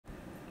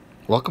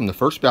Welcome to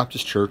First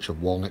Baptist Church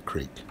of Walnut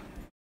Creek.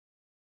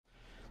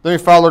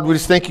 Heavenly Father, Lord, we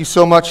just thank you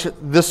so much.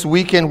 This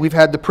weekend we've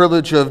had the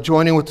privilege of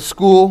joining with the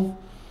school,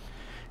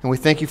 and we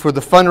thank you for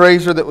the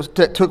fundraiser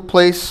that took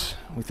place.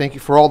 We thank you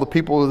for all the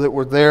people that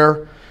were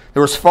there.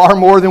 There was far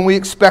more than we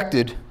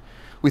expected.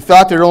 We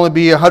thought there'd only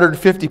be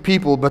 150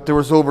 people, but there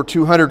was over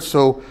 200,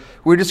 so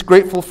we're just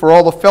grateful for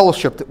all the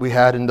fellowship that we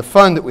had and the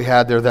fun that we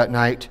had there that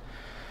night.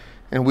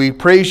 And we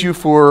praise you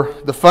for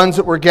the funds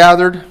that were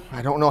gathered.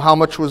 I don't know how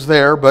much was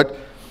there, but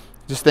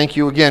just thank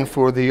you again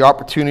for the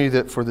opportunity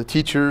that for the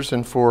teachers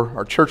and for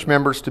our church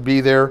members to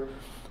be there,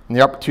 and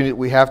the opportunity that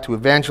we have to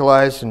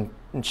evangelize and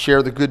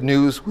share the good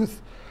news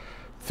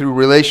through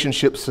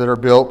relationships that are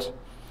built.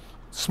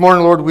 This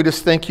morning, Lord, we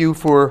just thank you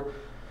for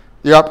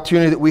the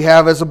opportunity that we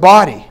have as a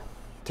body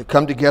to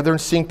come together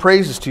and sing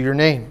praises to your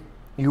name.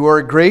 You are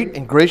a great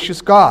and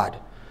gracious God.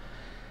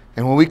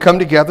 And when we come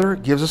together,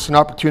 it gives us an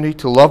opportunity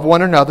to love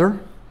one another,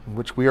 in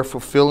which we are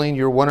fulfilling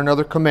your one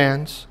another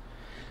commands.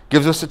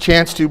 Gives us a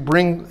chance to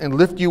bring and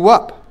lift you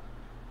up,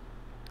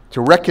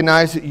 to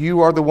recognize that you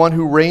are the one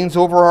who reigns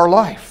over our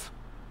life,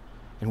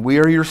 and we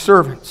are your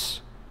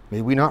servants.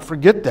 May we not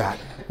forget that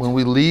when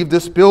we leave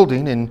this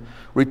building and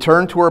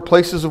return to our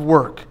places of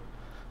work,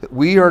 that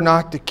we are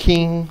not the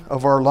king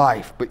of our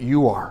life, but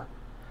you are.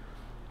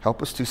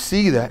 Help us to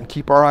see that and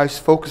keep our eyes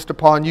focused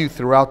upon you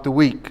throughout the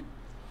week.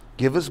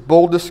 Give us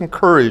boldness and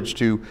courage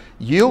to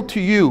yield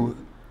to you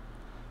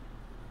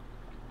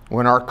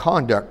when our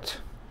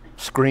conduct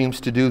screams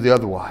to do the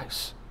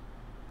otherwise.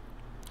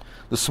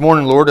 This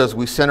morning, Lord, as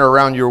we center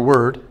around your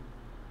word,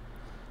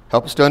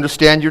 help us to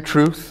understand your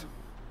truth.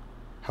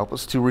 Help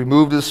us to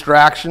remove the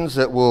distractions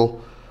that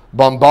will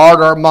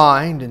bombard our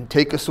mind and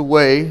take us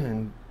away,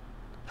 and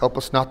help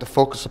us not to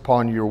focus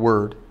upon your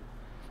word.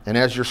 And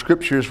as your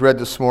scripture is read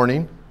this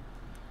morning,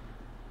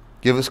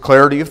 give us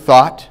clarity of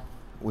thought.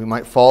 We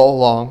might follow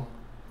along.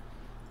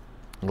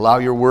 Allow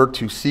your word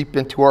to seep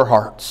into our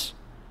hearts.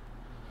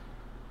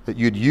 That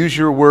you'd use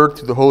your word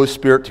through the Holy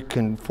Spirit to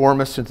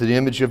conform us into the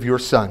image of your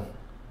Son.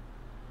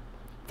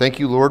 Thank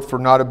you, Lord, for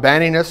not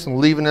abandoning us and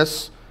leaving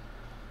us,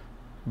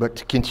 but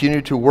to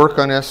continue to work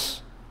on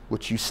us,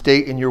 which you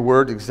state in your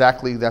word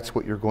exactly that's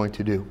what you're going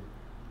to do.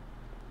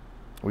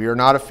 We are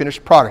not a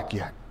finished product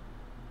yet.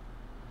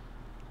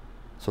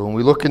 So when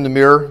we look in the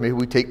mirror, maybe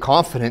we take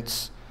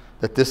confidence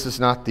that this is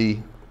not the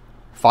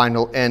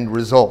final end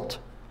result.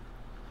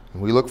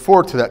 And we look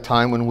forward to that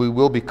time when we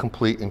will be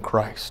complete in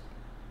Christ.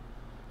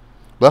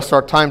 Bless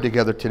our time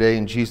together today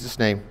in Jesus'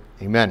 name.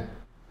 Amen.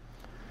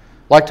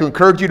 I'd like to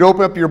encourage you to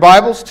open up your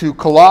Bibles to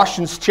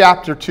Colossians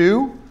chapter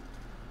 2.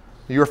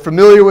 You're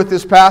familiar with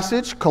this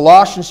passage.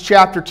 Colossians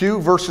chapter 2,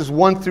 verses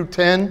 1 through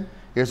 10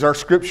 is our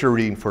scripture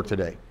reading for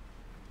today.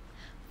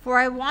 For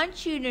I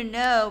want you to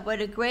know what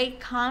a great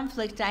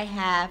conflict I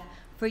have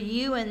for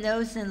you and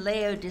those in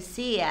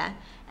Laodicea,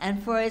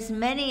 and for as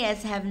many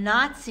as have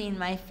not seen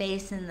my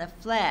face in the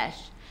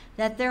flesh,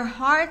 that their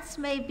hearts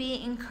may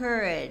be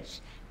encouraged,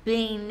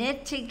 being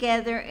knit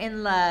together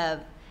in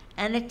love,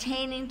 and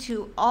attaining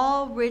to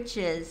all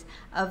riches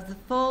of the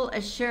full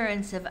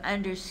assurance of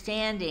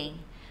understanding,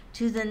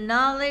 to the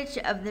knowledge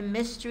of the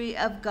mystery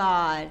of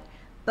God,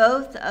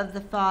 both of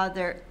the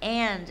Father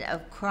and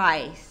of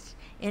Christ,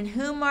 in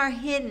whom are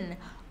hidden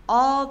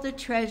all the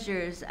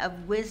treasures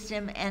of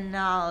wisdom and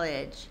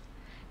knowledge.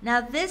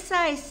 Now this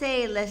I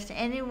say, lest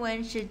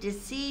anyone should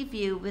deceive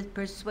you with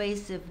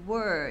persuasive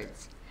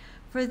words.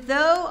 For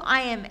though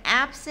I am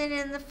absent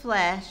in the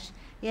flesh,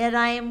 yet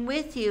I am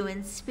with you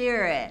in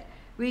spirit,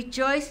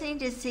 rejoicing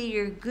to see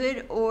your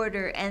good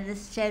order and the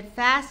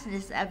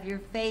steadfastness of your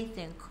faith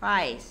in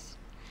Christ.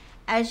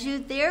 As you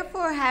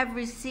therefore have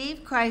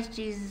received Christ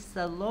Jesus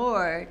the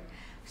Lord,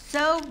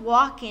 so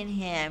walk in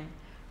him,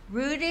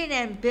 rooted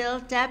and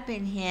built up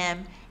in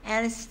him,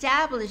 and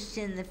established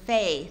in the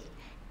faith,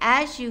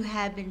 as you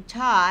have been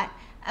taught,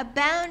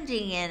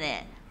 abounding in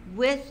it,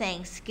 with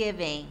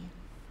thanksgiving.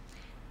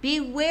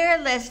 Beware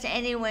lest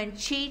anyone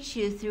cheat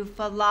you through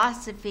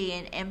philosophy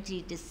and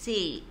empty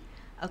deceit,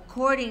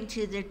 according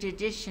to the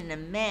tradition of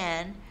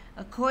men,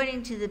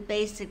 according to the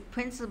basic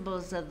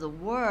principles of the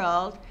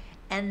world,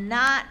 and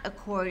not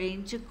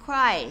according to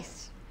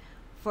Christ.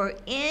 For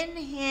in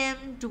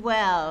him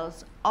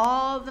dwells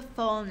all the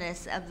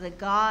fullness of the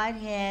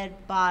Godhead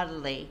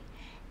bodily,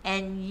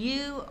 and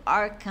you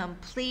are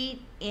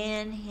complete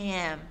in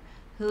him,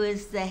 who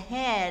is the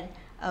head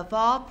of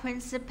all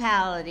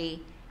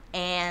principality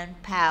and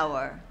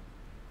power.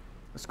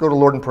 Let's go to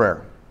Lord in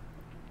prayer.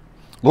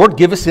 Lord,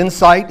 give us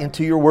insight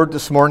into your word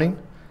this morning.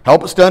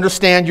 Help us to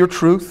understand your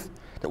truth,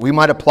 that we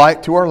might apply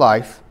it to our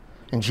life.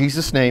 In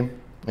Jesus' name,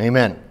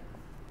 amen.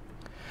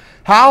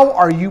 How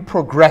are you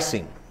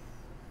progressing?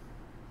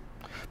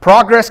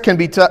 Progress can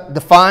be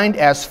defined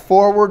as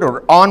forward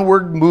or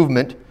onward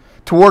movement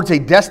towards a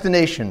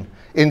destination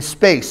in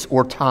space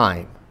or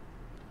time.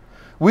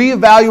 We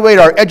evaluate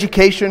our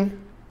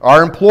education,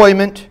 our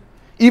employment,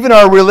 even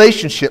our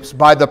relationships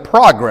by the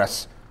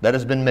progress that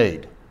has been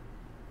made.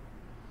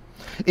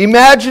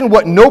 Imagine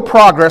what no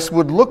progress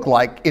would look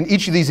like in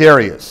each of these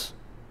areas.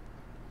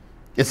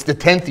 It's the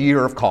 10th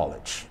year of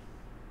college.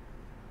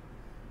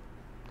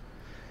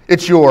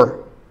 It's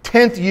your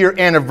 10th year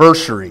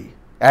anniversary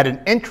at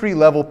an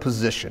entry-level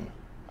position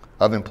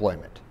of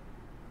employment.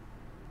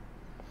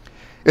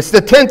 It's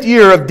the 10th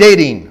year of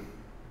dating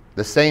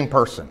the same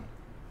person.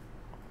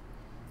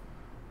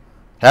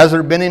 Has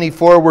there been any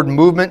forward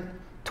movement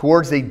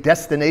towards a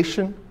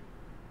destination?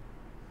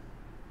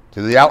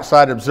 To the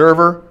outside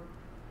observer,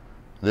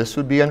 this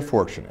would be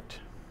unfortunate,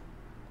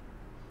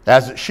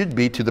 as it should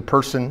be to the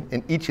person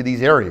in each of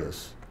these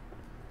areas.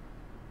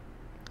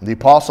 The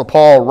Apostle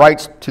Paul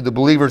writes to the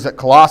believers at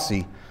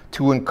Colossae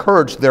to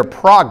encourage their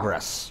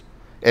progress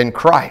in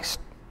Christ.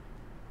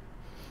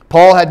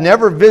 Paul had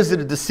never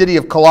visited the city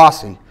of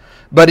Colossae,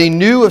 but he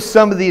knew of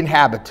some of the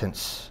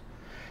inhabitants.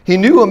 He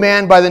knew a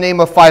man by the name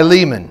of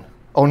Philemon,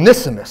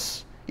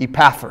 Onesimus,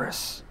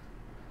 Epaphras.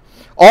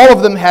 All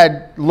of them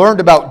had learned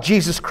about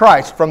Jesus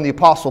Christ from the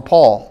Apostle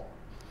Paul.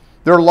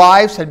 Their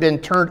lives had been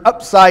turned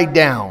upside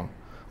down,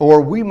 or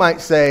we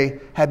might say,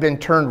 had been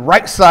turned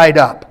right side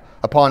up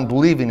upon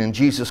believing in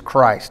Jesus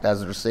Christ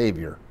as their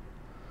Savior.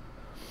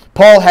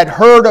 Paul had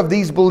heard of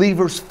these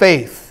believers'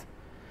 faith.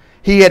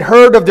 He had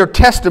heard of their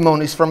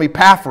testimonies from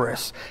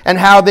Epaphras and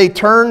how they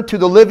turned to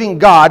the living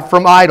God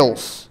from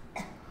idols.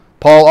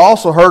 Paul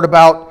also heard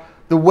about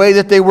the way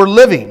that they were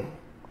living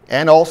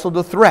and also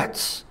the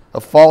threats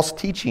of false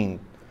teaching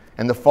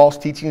and the false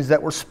teachings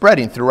that were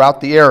spreading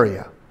throughout the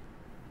area.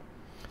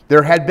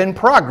 There had been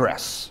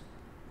progress.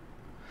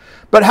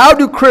 But how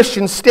do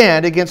Christians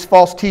stand against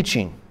false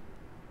teaching?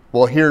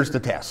 Well, here's the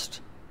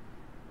test.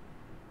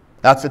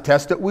 That's a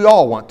test that we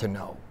all want to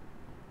know.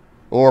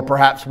 Or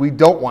perhaps we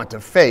don't want to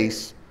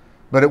face,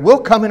 but it will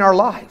come in our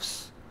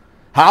lives.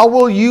 How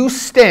will you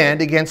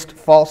stand against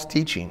false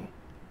teaching?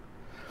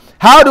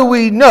 How do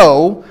we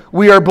know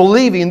we are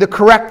believing the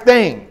correct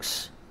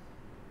things?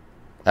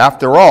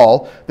 After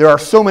all, there are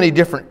so many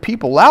different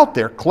people out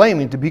there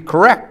claiming to be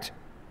correct.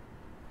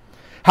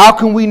 How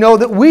can we know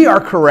that we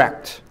are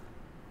correct?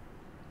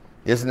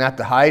 Isn't that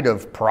the height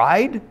of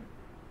pride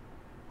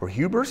or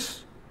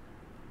hubris?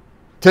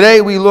 Today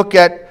we look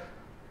at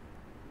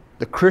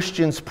the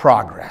Christian's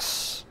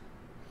progress.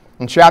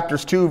 In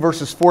chapters 2,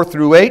 verses 4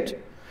 through 8,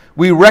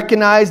 we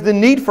recognize the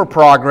need for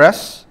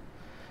progress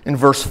in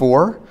verse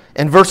 4.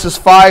 In verses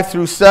 5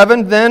 through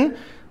 7, then,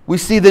 we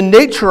see the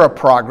nature of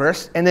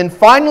progress. And then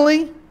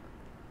finally,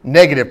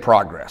 negative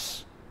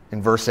progress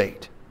in verse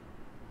 8.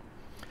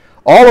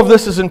 All of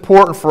this is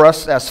important for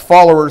us as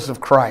followers of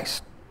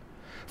Christ.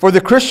 For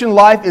the Christian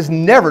life is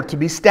never to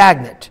be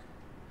stagnant.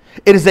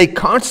 It is a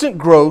constant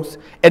growth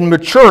and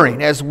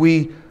maturing as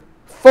we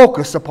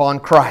focus upon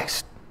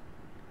Christ.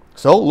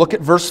 So look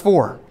at verse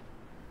 4.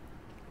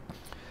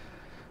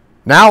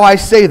 Now I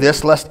say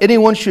this, lest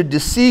anyone should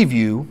deceive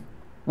you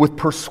with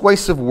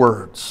persuasive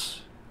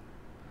words.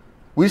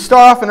 We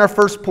start off in our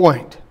first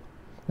point,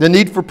 the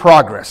need for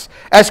progress.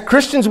 As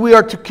Christians, we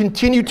are to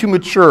continue to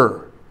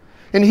mature.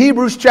 In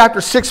Hebrews chapter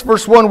 6,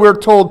 verse 1, we're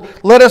told,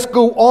 let us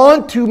go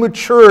on to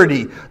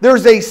maturity.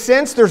 There's a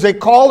sense, there's a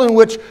call in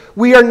which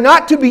we are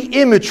not to be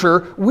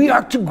immature, we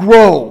are to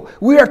grow.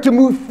 We are to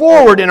move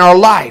forward in our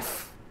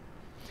life.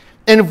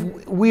 And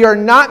if we are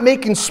not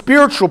making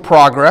spiritual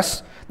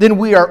progress, then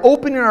we are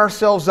opening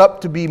ourselves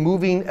up to be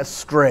moving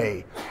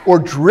astray or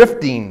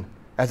drifting,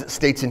 as it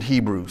states in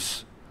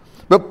Hebrews.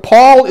 But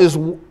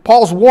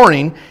Paul's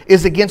warning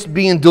is against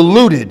being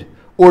deluded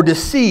or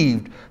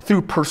deceived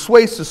through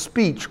persuasive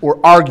speech or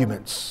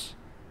arguments.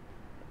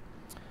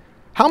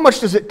 How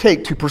much does it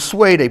take to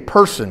persuade a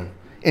person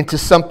into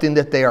something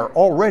that they are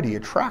already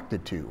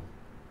attracted to?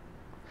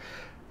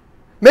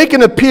 Make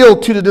an appeal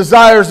to the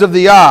desires of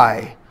the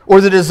eye or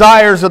the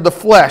desires of the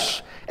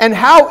flesh. And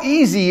how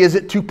easy is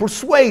it to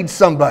persuade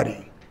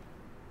somebody?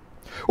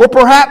 Or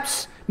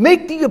perhaps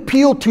make the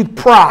appeal to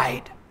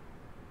pride.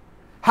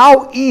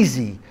 How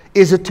easy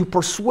is it to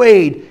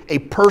persuade a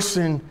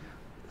person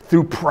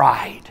through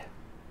pride?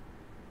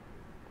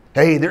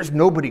 Hey, there's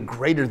nobody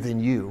greater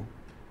than you.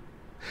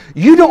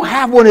 You don't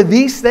have one of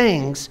these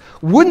things.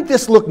 Wouldn't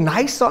this look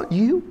nice on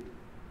you?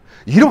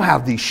 You don't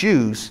have these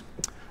shoes.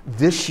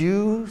 This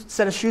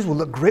set of shoes will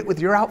look great with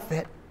your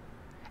outfit.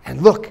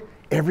 And look,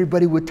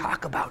 everybody would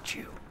talk about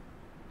you.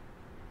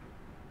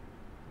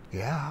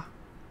 Yeah.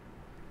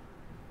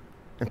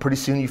 And pretty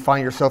soon you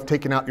find yourself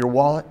taking out your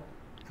wallet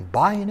and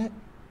buying it.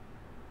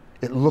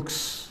 It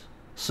looks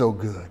so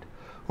good.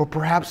 Or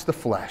perhaps the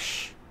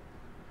flesh.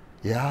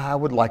 Yeah, I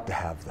would like to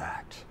have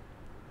that.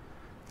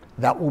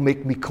 That will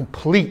make me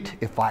complete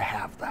if I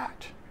have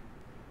that.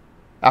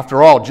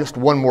 After all, just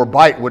one more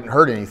bite wouldn't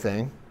hurt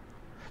anything.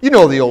 You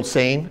know the old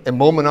saying, a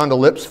moment on the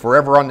lips,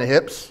 forever on the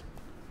hips.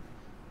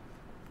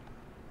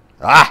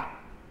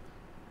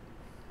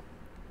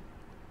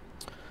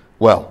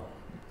 Well,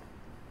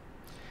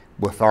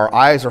 if our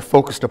eyes are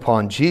focused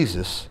upon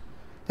Jesus,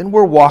 then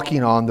we're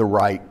walking on the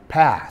right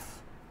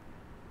path.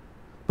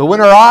 But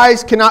when our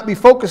eyes cannot be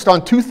focused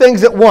on two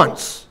things at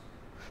once,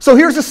 so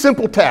here's a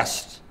simple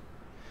test.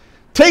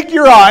 Take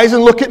your eyes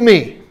and look at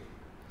me.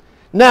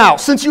 Now,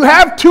 since you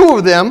have two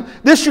of them,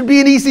 this should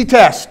be an easy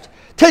test.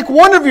 Take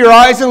one of your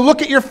eyes and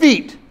look at your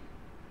feet.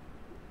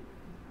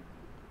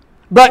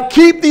 But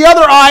keep the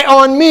other eye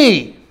on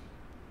me.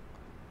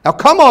 Now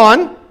come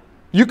on.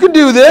 You can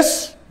do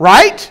this,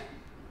 right?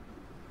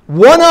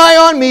 One eye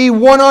on me,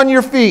 one on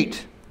your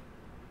feet.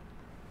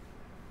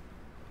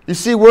 You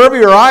see, wherever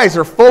your eyes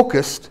are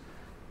focused,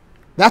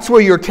 that's where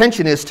your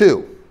attention is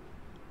too.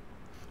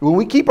 When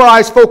we keep our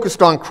eyes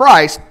focused on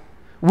Christ,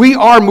 we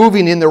are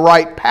moving in the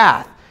right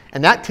path.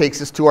 And that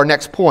takes us to our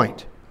next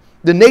point,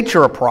 the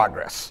nature of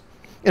progress.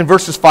 In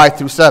verses 5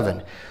 through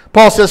 7.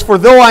 Paul says, "For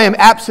though I am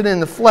absent in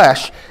the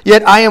flesh,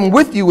 yet I am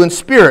with you in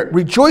spirit,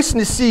 rejoicing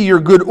to see your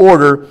good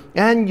order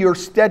and your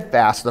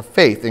steadfast of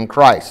faith in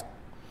Christ."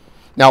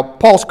 Now,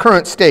 Paul's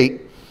current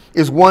state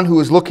is one who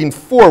is looking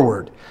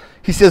forward.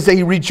 He says that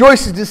he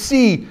rejoices to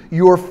see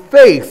your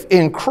faith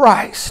in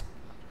Christ.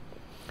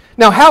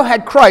 Now, how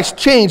had Christ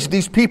changed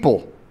these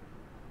people?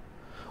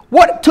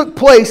 What took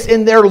place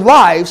in their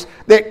lives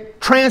that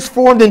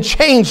transformed and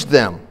changed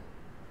them?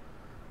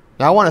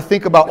 Now, I want to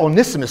think about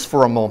Onesimus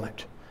for a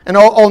moment. And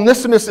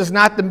Onesimus is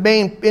not the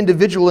main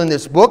individual in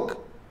this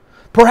book.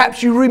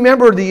 Perhaps you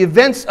remember the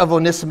events of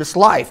Onesimus'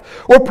 life.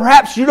 Or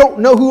perhaps you don't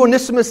know who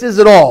Onesimus is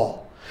at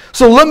all.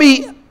 So let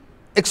me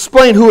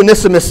explain who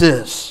Onesimus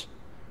is.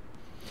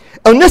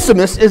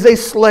 Onesimus is a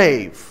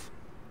slave.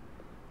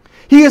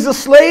 He is a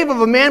slave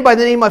of a man by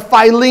the name of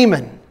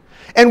Philemon.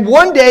 And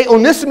one day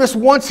Onesimus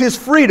wants his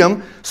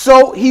freedom,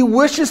 so he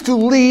wishes to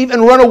leave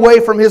and run away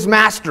from his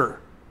master.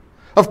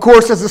 Of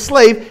course, as a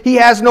slave, he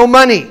has no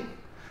money.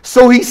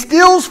 So he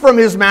steals from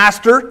his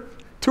master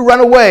to run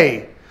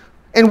away.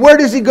 And where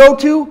does he go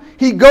to?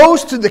 He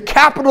goes to the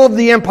capital of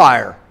the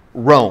empire,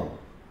 Rome.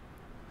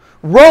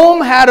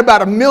 Rome had about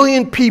 1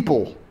 million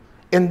people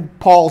in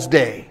Paul's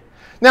day.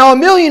 Now, 1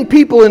 million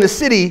people in a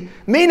city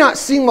may not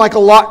seem like a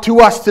lot to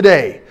us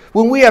today,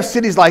 when we have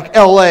cities like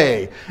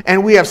LA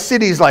and we have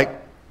cities like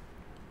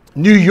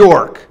New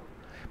York.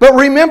 But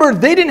remember,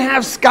 they didn't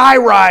have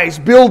sky-rise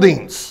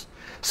buildings.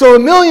 So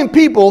 1 million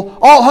people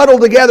all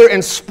huddled together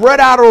and spread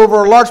out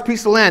over a large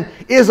piece of land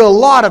is a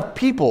lot of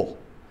people.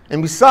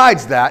 And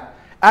besides that,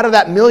 out of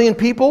that 1 million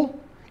people,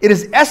 it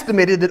is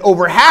estimated that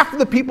over half of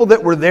the people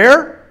that were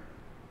there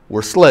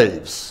were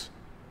slaves.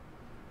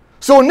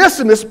 So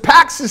Onesimus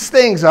packs his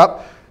things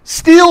up,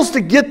 steals to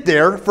get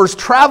there for his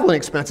traveling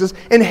expenses,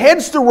 and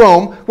heads to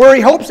Rome, where he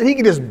hopes that he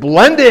can just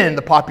blend in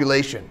the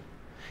population.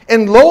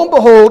 And lo and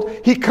behold,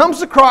 he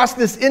comes across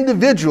this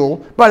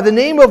individual by the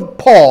name of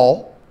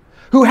Paul,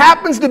 who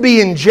happens to be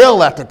in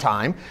jail at the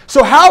time.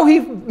 So how he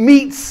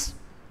meets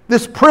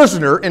this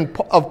prisoner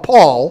of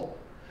Paul,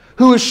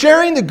 who is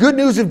sharing the good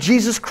news of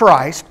Jesus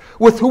Christ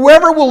with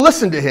whoever will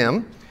listen to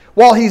him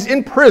while he's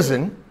in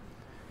prison.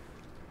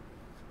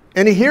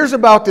 And he hears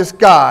about this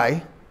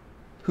guy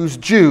who's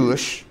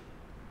Jewish,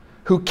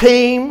 who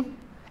came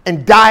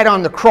and died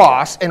on the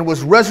cross and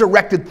was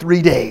resurrected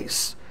 3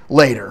 days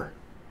later.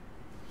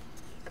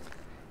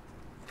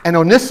 And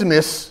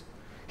Onesimus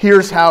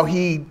hears how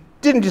he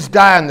didn't just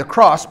die on the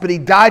cross, but he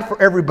died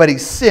for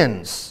everybody's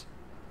sins.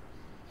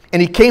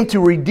 And he came to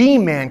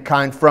redeem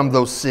mankind from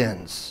those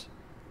sins.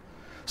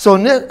 So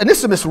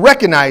Onesimus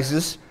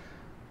recognizes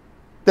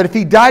that if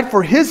he died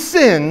for his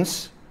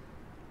sins,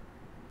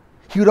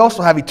 he would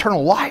also have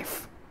eternal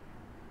life.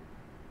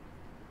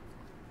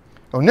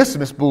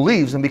 Onesimus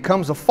believes and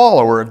becomes a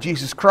follower of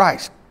Jesus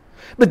Christ.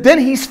 But then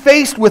he's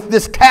faced with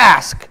this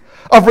task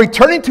of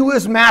returning to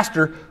his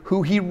master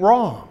who he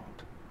wronged.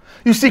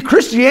 You see,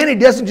 Christianity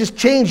doesn't just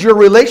change your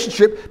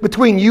relationship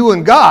between you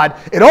and God.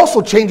 It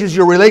also changes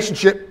your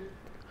relationship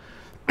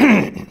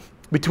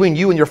between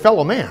you and your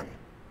fellow man.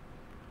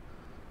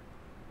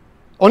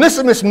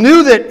 Onesimus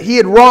knew that he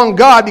had wronged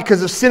God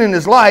because of sin in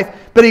his life,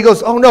 but he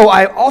goes, oh no,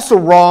 I also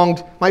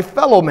wronged my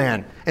fellow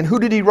man. And who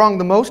did he wrong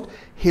the most?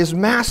 His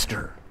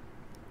master.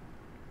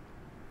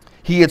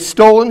 He had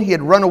stolen, he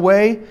had run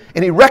away,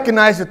 and he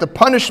recognized that the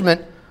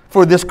punishment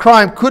for this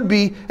crime could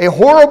be a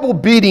horrible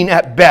beating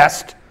at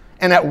best,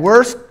 and at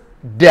worst,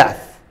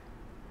 death.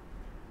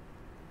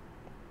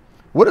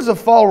 What is a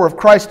follower of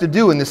Christ to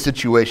do in this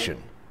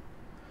situation?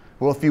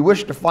 Well, if you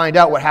wish to find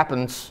out what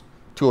happens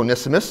to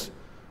Onesimus,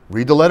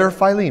 read the letter of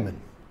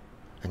Philemon,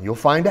 and you'll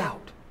find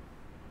out.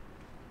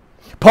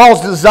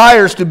 Paul's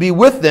desires to be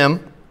with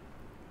them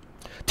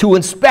to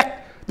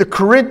inspect the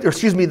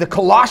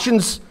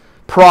Colossians'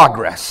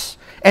 progress.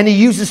 And he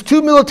uses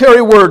 2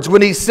 military words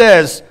when he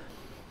says,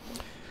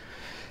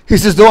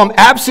 though I'm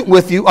absent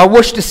with you, I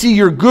wish to see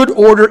your good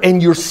order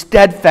and your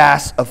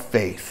steadfast of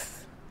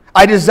faith.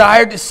 I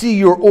desire to see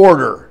your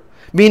order.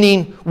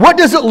 Meaning, what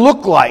does it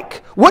look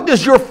like? What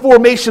does your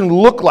formation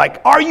look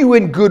like? Are you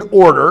in good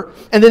order?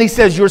 And then he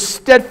says, you're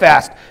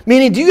steadfast.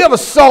 Meaning, do you have a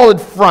solid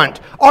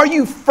front? Are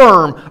you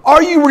firm?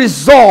 Are you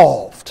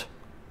resolved?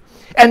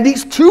 And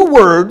these 2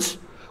 words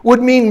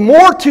would mean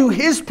more to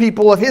his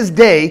people of his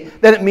day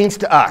than it means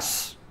to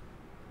us.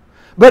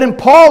 But in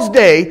Paul's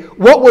day,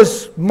 what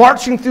was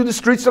marching through the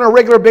streets on a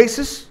regular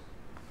basis?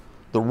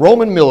 The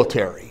Roman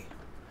military.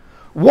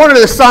 One of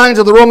the signs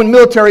of the Roman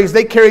military is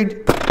they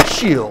carried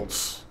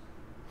shields.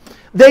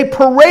 They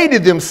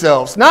paraded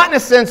themselves, not in a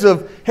sense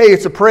of, hey,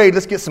 it's a parade,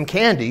 let's get some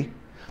candy.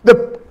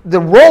 The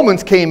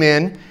Romans came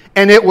in,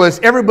 and it was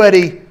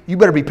everybody, you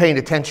better be paying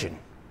attention,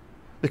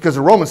 because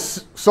the Roman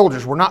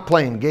soldiers were not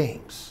playing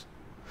games.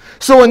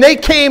 So when they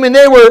came and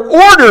they were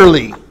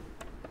orderly,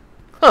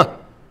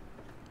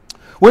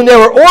 when they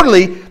were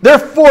orderly, their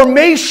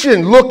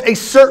formation looked a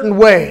certain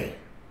way.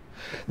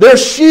 Their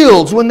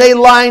shields, when they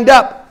lined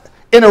up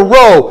in a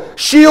row,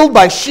 shield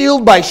by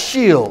shield by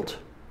shield.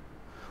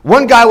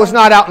 One guy was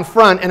not out in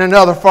front and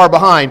another far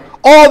behind.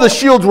 All the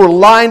shields were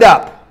lined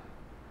up,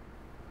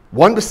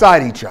 one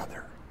beside each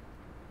other.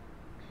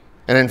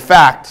 And in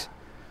fact,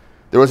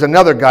 there was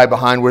another guy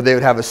behind where they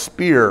would have a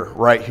spear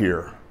right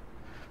here.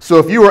 So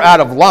if you were out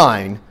of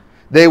line,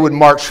 they would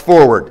march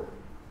forward.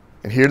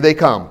 And here they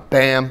come.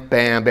 Bam,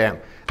 bam, bam.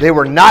 They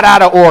were not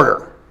out of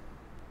order.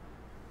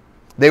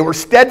 They were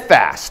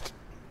steadfast.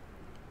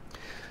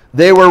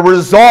 They were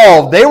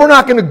resolved. They were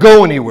not going to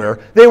go anywhere.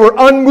 They were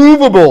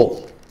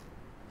unmovable.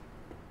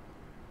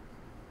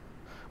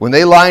 When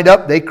they lined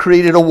up, they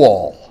created a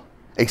wall,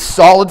 a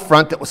solid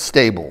front that was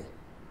stable.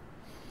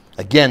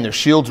 Again, their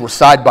shields were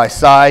side by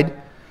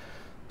side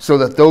so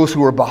that those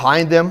who were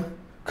behind them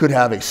could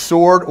have a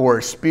sword or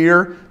a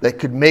spear that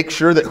could make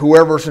sure that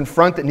whoever's in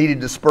front that needed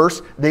to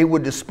disperse, they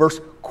would disperse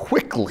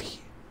quickly.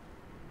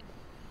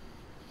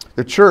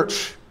 The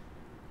church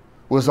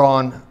was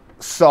on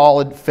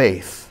solid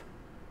faith.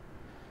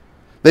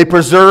 They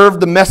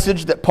preserved the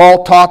message that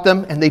Paul taught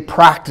them, and they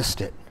practiced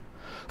it.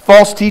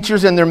 False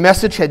teachers and their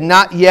message had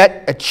not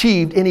yet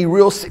achieved any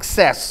real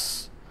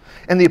success.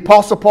 And the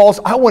Apostle Paul's,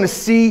 I want to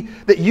see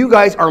that you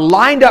guys are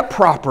lined up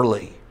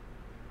properly.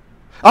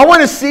 I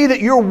want to see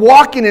that you're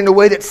walking in a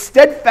way that's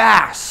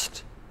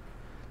steadfast,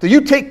 that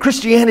you take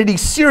Christianity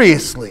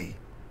seriously.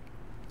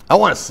 I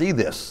want to see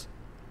this.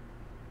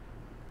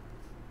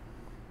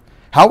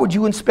 How would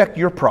you inspect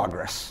your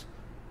progress?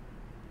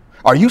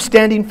 Are you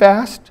standing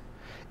fast?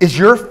 Is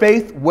your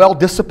faith well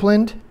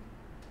disciplined?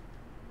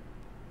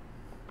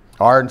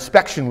 Our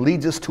inspection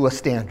leads us to a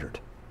standard.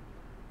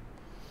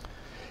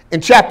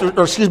 In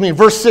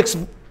verse 6,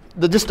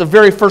 just the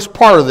very first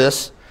part of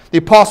this, the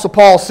Apostle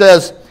Paul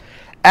says,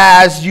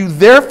 as you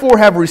therefore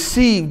have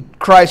received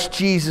Christ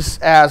Jesus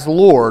as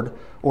Lord,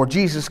 or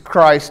Jesus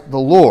Christ the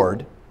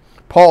Lord,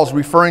 Paul is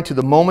referring to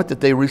the moment that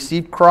they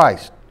received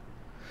Christ.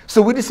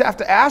 So we just have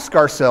to ask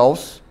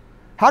ourselves,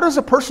 how does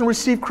a person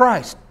receive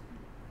Christ?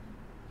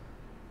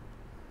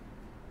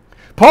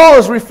 Paul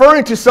is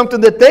referring to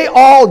something that they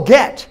all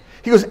get.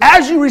 He goes,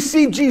 as you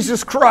receive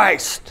Jesus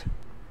Christ.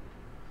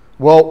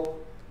 Well,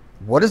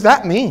 what does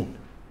that mean?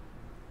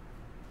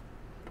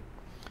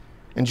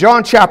 In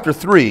John chapter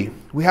 3,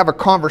 we have a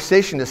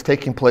conversation that's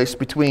taking place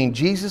between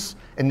Jesus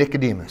and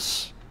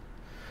Nicodemus.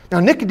 Now,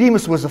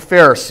 Nicodemus was a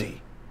Pharisee.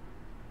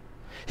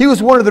 He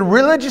was one of the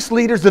religious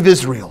leaders of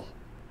Israel.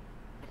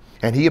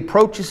 And he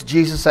approaches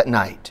Jesus at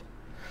night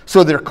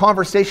so their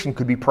conversation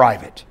could be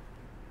private.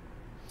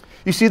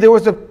 You see, there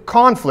was a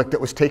conflict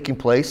that was taking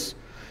place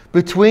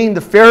between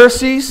the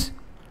Pharisees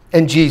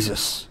and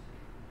Jesus.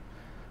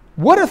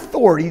 What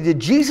authority did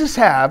Jesus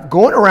have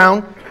going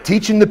around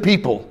teaching the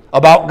people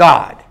about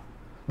God?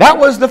 That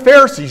was the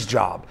Pharisees'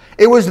 job.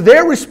 It was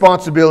their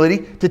responsibility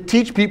to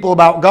teach people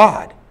about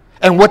God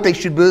and what they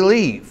should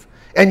believe.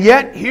 And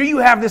yet, here you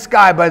have this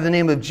guy by the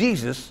name of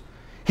Jesus.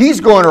 He's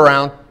going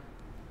around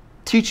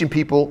teaching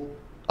people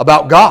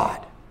about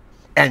God.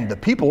 And the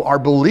people are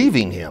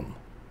believing him.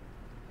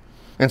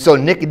 And so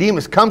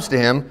Nicodemus comes to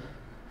him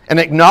and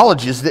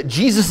acknowledges that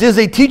Jesus is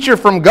a teacher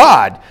from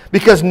God,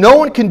 because no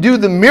one can do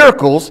the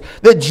miracles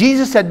that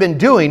Jesus had been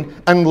doing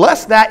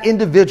unless that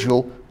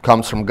individual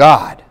comes from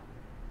God.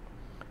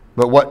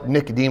 But what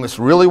Nicodemus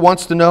really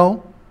wants to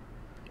know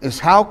is,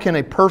 how can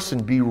a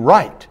person be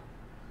right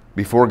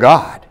before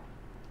God?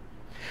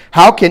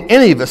 How can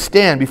any of us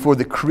stand before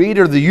the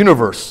Creator of the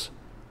universe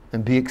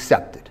and be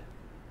accepted?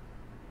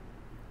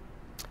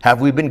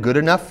 Have we been good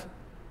enough?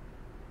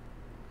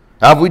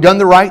 Have we done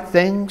the right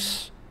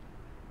things?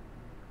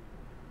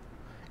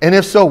 And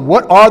if so,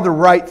 what are the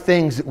right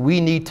things that we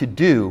need to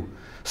do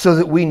so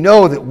that we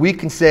know that we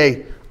can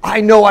say, I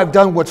know I've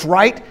done what's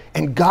right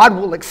and God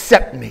will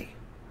accept me.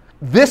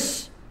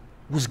 This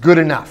was good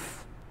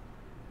enough.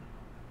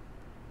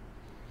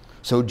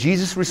 So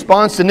Jesus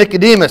responds to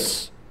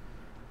Nicodemus,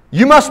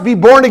 you must be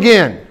born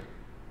again.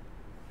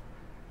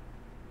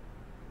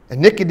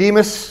 And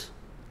Nicodemus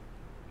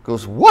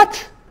goes,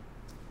 what?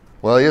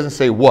 Well, he doesn't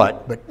say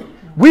what, but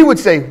we would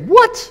say,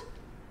 what?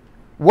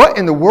 What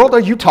in the world are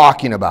you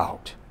talking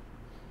about?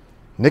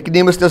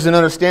 Nicodemus doesn't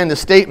understand the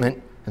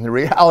statement, and the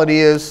reality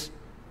is,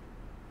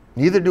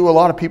 neither do a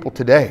lot of people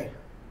today.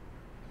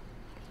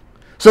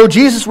 So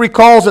Jesus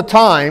recalls a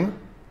time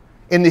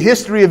in the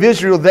history of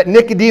Israel that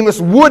Nicodemus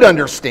would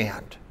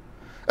understand.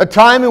 A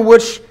time in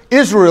which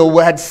Israel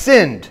had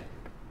sinned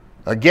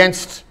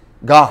against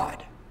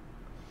God.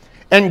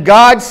 And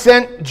God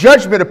sent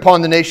judgment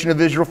upon the nation of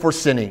Israel for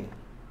sinning.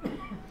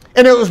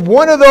 And it was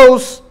one of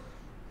those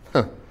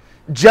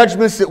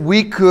judgments that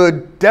we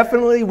could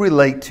definitely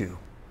relate to.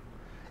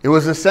 It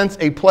was, in a sense,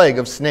 a plague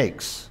of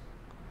snakes.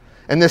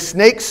 And the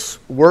snakes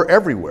were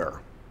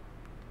everywhere.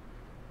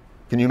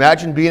 Can you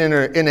imagine being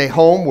in a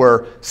home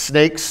where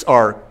snakes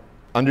are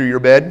under your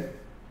bed?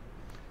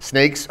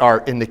 Snakes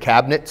are in the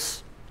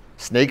cabinets.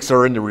 Snakes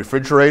are in the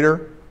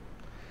refrigerator.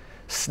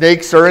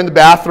 Snakes are in the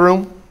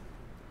bathroom.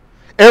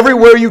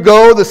 Everywhere you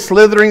go, the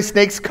slithering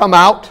snakes come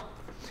out.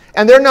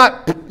 And they're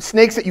not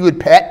snakes that you would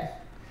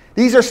pet.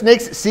 These are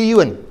snakes that see you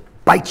and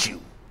bite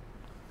you.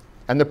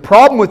 And the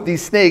problem with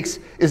these snakes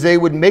is they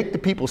would make the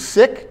people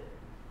sick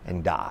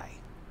and die.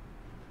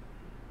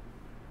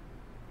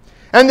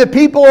 And the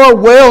people are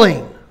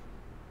wailing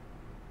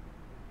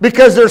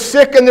because they're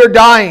sick and they're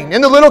dying.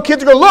 And the little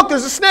kids go, look,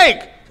 there's a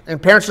snake.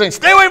 And parents are saying,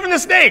 stay away from the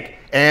snake.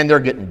 And they're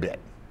getting bit.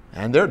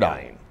 And they're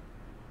dying.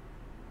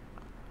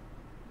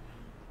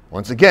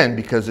 Once again,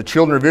 because the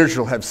children of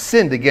Israel have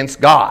sinned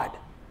against God.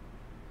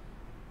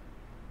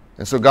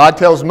 And so God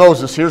tells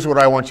Moses, here's what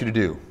I want you to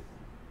do.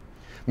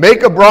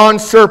 Make a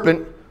bronze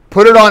serpent,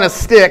 put it on a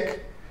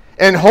stick,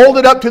 and hold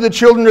it up to the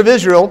children of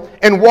Israel,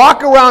 and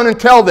walk around and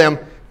tell them,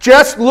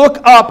 just look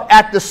up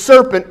at the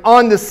serpent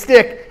on the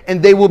stick,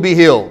 and they will be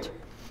healed.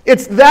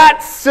 It's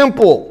that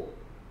simple.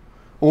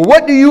 Well,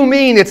 what do you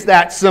mean it's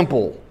that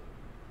simple?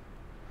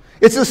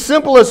 It's as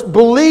simple as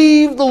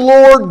believe the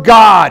Lord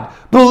God.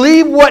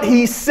 Believe what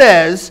He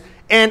says,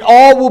 and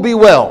all will be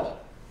well.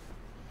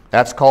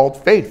 That's called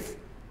faith.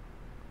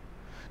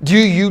 Do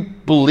you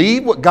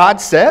believe what God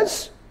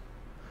says?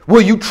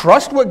 Will you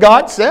trust what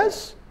God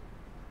says?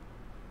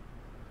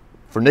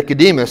 For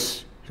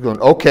Nicodemus, he's going,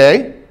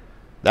 okay,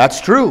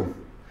 that's true.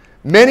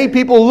 Many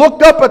people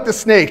looked up at the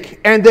snake,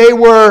 and they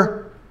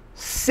were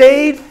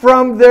saved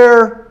from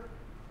their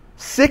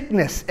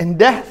sickness and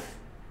death.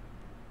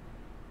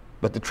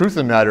 But the truth of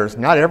the matter is,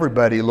 not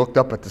everybody looked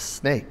up at the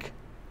snake.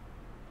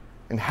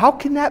 And how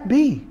can that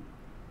be?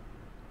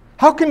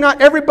 How can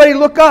not everybody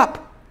look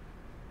up?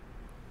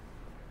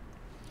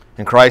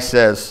 And Christ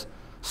says,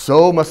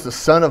 so must the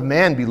Son of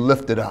Man be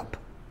lifted up.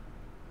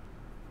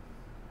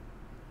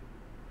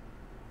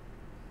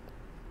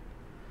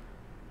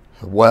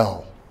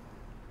 Well,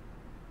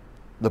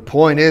 the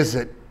point is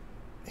that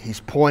he's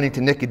pointing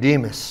to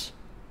Nicodemus.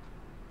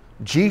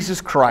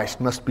 Jesus Christ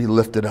must be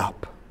lifted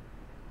up.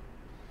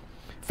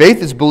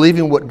 Faith is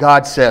believing what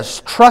God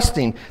says,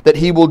 trusting that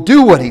He will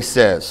do what He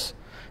says.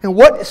 And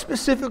what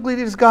specifically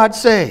does God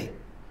say?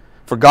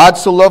 For God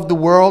so loved the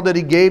world that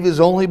He gave His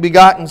only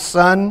begotten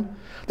Son,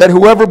 that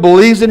whoever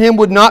believes in Him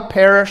would not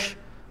perish,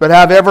 but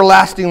have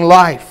everlasting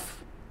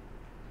life.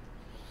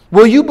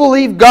 Will you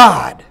believe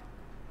God?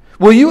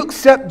 Will you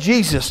accept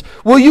Jesus?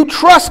 Will you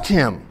trust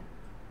Him?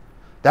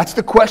 That's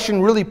the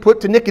question really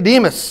put to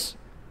Nicodemus.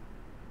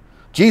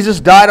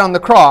 Jesus died on the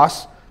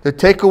cross to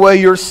take away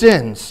your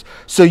sins,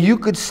 so you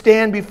could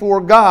stand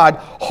before God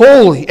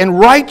holy and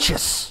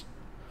righteous.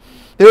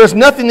 There is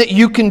nothing that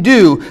you can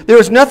do. There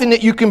is nothing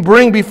that you can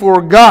bring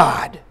before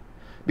God,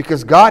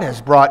 because God has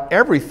brought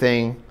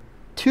everything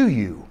to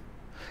you.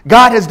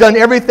 God has done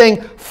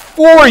everything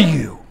for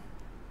you.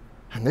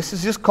 And this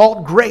is just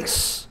called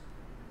grace.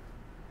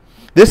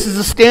 This is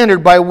the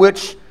standard by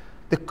which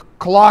the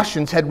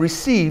Colossians had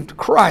received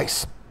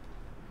Christ.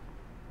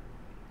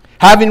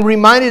 Having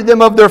reminded them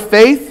of their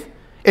faith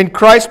in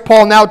Christ,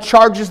 Paul now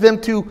charges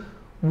them to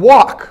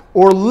walk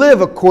or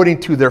live according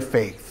to their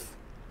faith.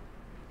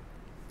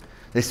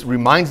 This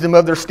reminds them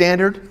of their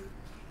standard.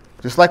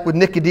 Just like with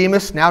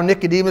Nicodemus, now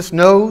Nicodemus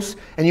knows.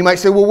 And you might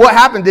say, well, what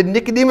happened? Did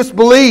Nicodemus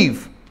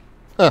believe?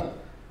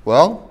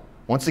 Well,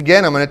 once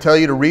again, I'm going to tell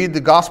you to read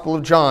the Gospel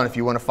of John if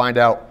you want to find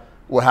out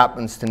what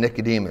happens to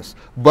Nicodemus.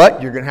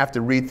 But you're going to have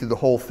to read through the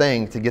whole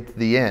thing to get to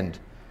the end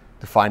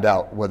to find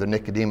out whether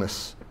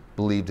Nicodemus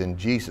believed in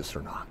Jesus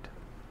or not.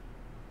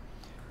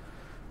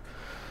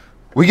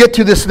 We get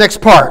to this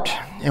next part,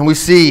 and we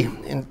see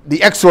in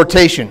the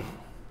exhortation,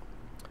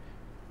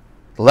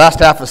 the last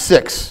half of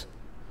 6.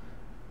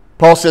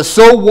 Paul says,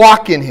 so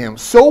walk in Him,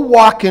 so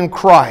walk in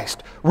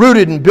Christ,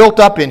 rooted and built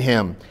up in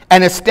Him,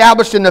 and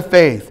established in the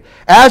faith,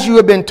 as you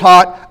have been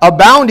taught,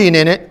 abounding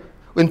in it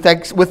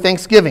with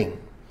thanksgiving.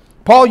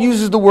 Paul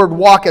uses the word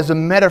walk as a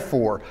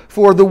metaphor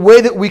for the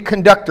way that we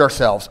conduct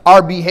ourselves,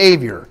 our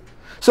behavior.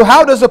 So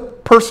how does a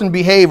person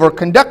behave or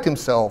conduct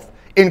himself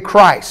in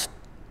Christ?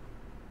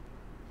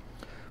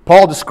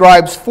 Paul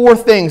describes 4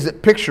 things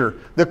that picture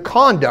the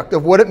conduct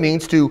of what it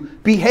means to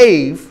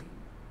behave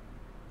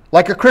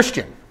like a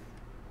Christian.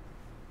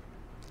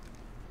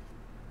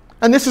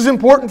 And this is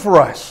important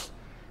for us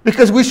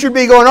because we should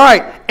be going, all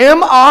right,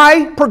 am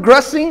I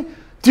progressing?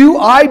 Do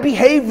I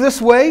behave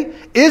this way?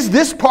 Is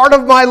this part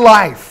of my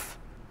life?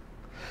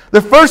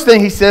 The first thing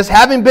he says,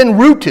 having been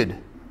rooted.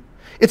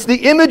 It's the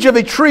image of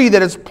a tree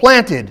that is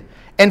planted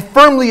and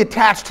firmly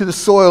attached to the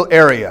soil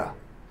area.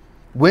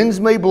 Winds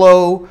may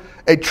blow,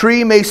 a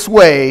tree may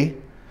sway,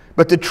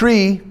 but the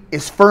tree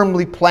is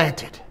firmly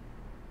planted.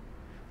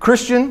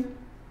 Christian,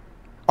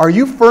 are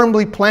you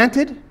firmly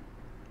planted?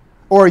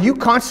 Or are you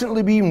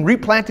constantly being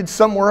replanted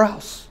somewhere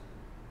else?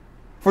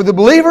 For the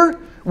believer,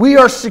 we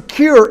are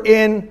secure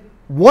in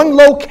one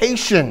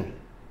location.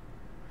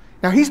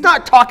 Now, he's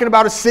not talking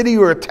about a city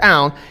or a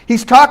town.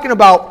 He's talking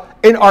about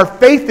in our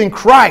faith in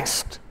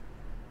Christ.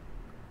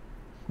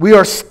 We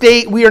are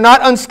not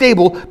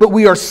unstable, but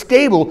we are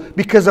stable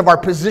because of our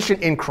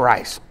position in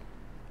Christ.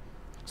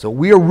 So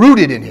we are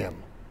rooted in Him.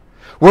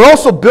 We're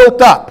also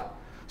built up.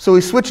 So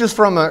he switches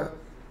from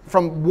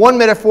one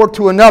metaphor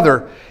to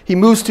another. He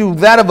moves to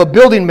that of a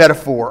building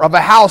metaphor, of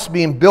a house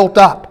being built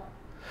up.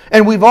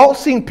 And we've all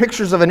seen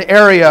pictures of an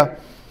area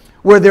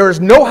where there is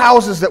no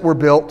houses that were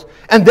built,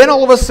 and then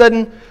all of a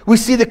sudden we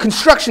see the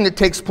construction that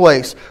takes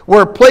place,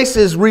 where a place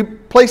is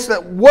replaced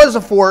that was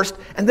a forest,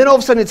 and then all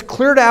of a sudden it's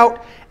cleared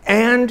out,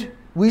 and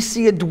we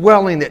see a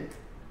dwelling that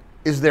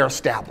is there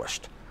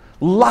established.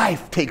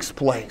 Life takes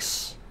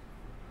place.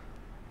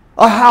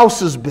 A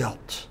house is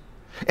built.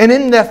 And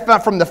in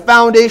that, from the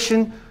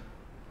foundation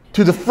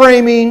to the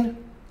framing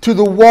to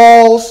the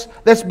walls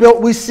that's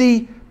built, we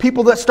see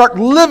people that start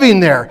living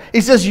there.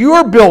 He says,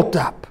 you're built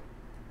up.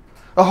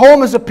 A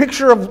home is a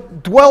picture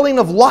of dwelling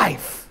of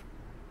life.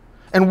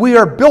 And we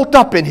are built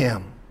up in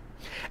Him.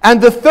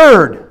 And the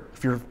third,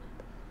 if you're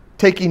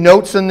taking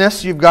notes in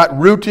this, you've got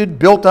rooted,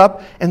 built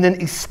up, and then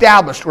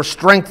established or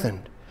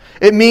strengthened.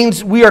 It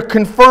means we are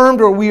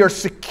confirmed or we are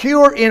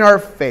secure in our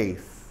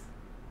faith.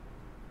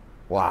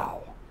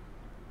 Wow.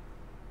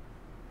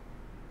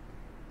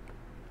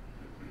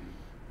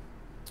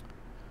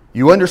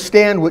 You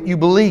understand what you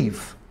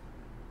believe.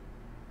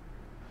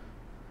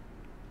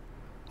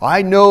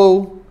 I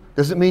know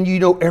doesn't mean you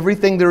know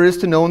everything there is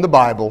to know in the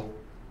Bible,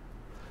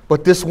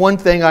 but this one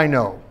thing I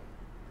know.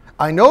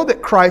 I know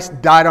that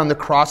Christ died on the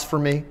cross for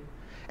me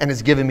and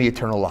has given me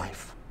eternal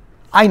life.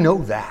 I know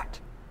that.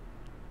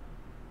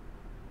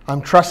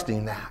 I'm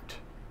trusting that.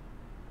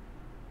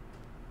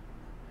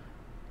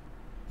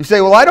 You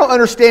say, well, I don't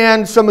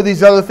understand some of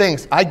these other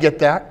things. I get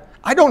that.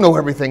 I don't know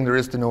everything there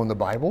is to know in the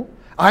Bible.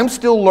 I'm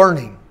still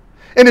learning.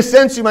 In a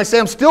sense, you might say,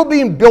 I'm still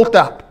being built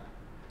up.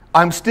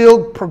 I'm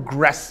still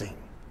progressing.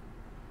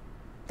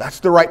 That's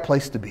the right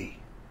place to be.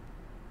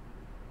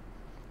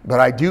 But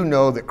I do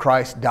know that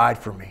Christ died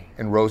for me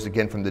and rose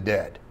again from the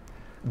dead.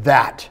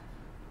 That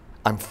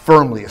I'm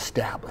firmly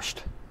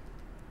established.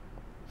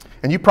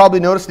 And you probably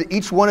noticed that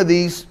each one of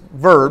these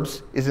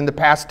verbs is in the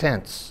past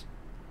tense.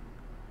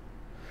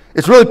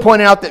 It's really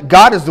pointing out that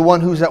God is the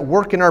one who's at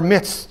work in our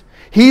midst.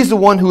 He's the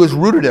one who has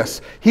rooted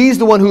us. He's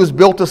the one who has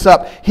built us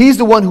up. He's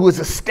the one who has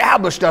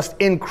established us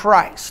in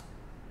Christ.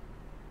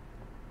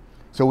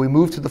 So we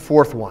move to the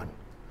fourth one.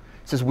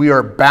 It says we are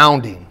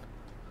abounding,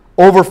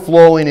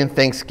 overflowing in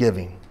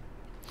thanksgiving.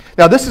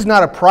 Now this is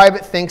not a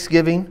private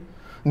thanksgiving,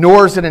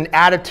 nor is it an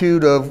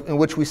attitude in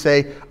which we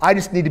say, I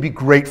just need to be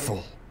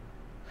grateful.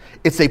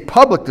 It's a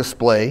public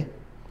display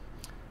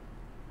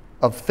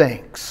of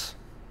thanks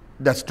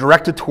that's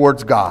directed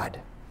towards God.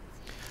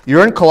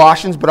 You're in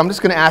Colossians, but I'm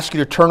just going to ask you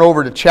to turn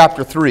over to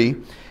chapter 3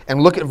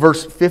 and look at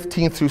verse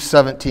 15 through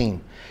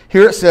 17.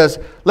 Here it says,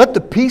 let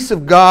the peace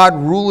of God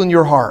rule in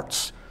your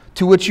hearts,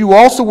 to which you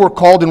also were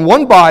called in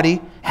one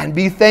body, and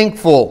be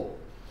thankful.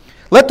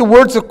 Let the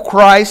words of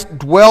Christ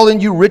dwell in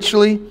you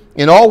richly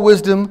in all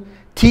wisdom,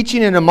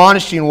 teaching and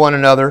admonishing one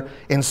another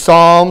in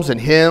psalms and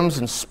hymns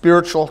and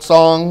spiritual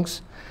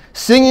songs,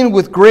 singing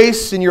with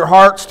grace in your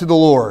hearts to the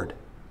Lord.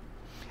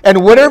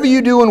 And whatever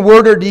you do in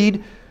word or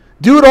deed,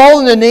 do it all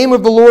in the name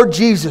of the Lord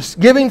Jesus,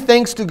 giving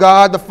thanks to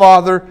God the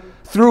Father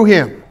through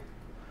Him.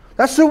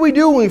 That's what we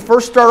do when we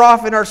first start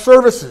off in our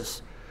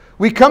services.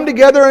 We come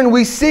together and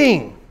we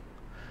sing.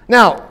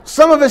 Now,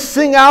 some of us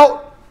sing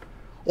out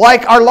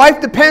like our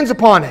life depends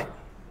upon it.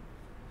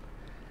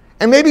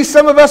 And maybe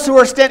some of us who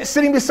are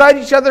sitting beside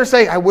each other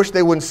say, I wish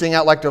they wouldn't sing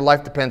out like their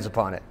life depends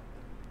upon it.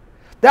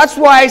 That's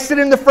why I sit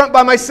in the front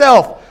by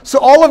myself, so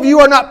all of you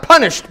are not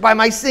punished by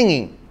my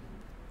singing.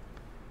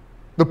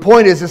 The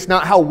point is, it's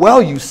not how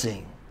well you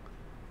sing.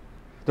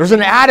 There's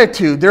an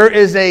attitude. There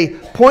is a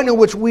point in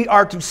which we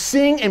are to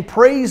sing and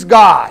praise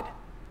God.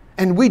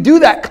 And we do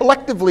that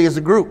collectively as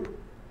a group.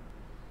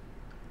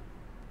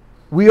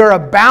 We are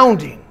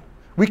abounding.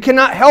 We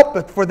cannot help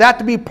it for that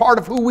to be part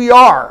of who we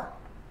are.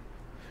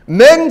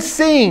 Men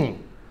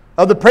sing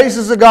of the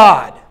praises of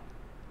God.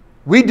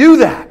 We do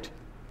that.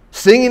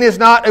 Singing is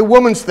not a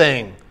woman's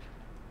thing.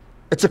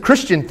 It's a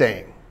Christian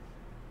thing.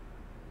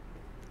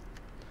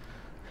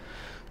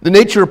 The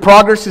nature of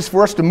progress is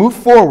for us to move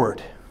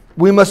forward.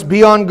 We must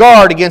be on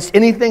guard against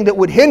anything that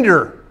would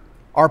hinder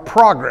our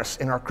progress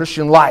in our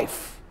Christian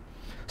life.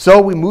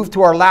 So we move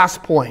to our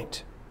last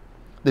point,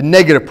 the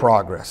negative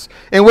progress,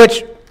 in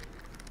which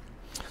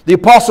the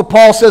Apostle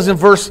Paul says in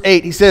verse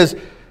 8, he says,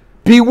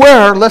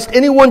 beware lest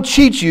anyone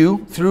cheat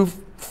you through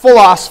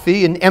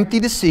philosophy and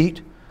empty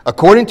deceit,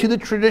 according to the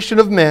tradition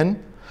of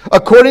men,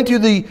 according to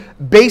the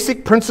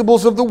basic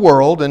principles of the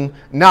world, and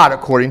not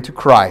according to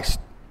Christ.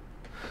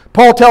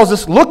 Paul tells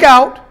us, look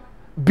out,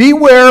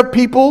 beware of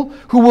people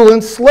who will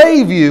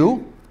enslave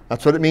you.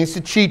 That's what it means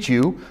to cheat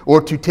you, or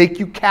to take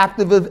you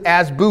captive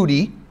as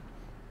booty.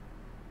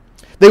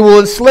 They will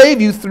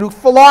enslave you through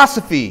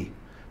philosophy,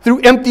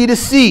 through empty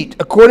deceit,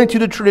 according to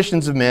the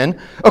traditions of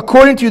men,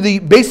 according to the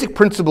basic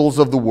principles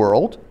of the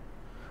world.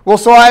 Well,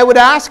 so I would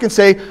ask and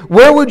say,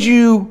 where would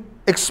you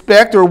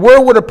expect, or where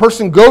would a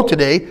person go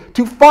today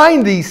to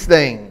find these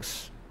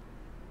things?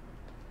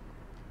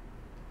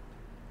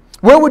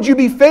 Where would you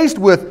be faced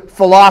with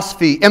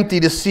philosophy, empty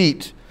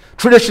deceit,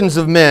 traditions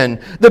of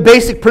men, the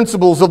basic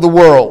principles of the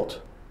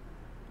world?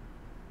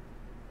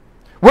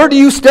 Where do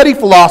you study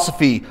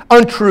philosophy,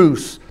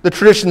 untruths, the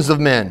traditions of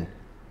men?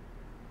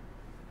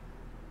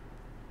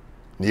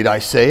 Need I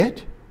say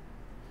it?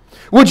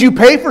 Would you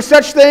pay for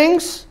such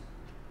things?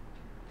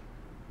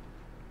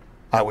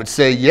 I would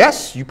say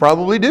yes, you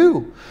probably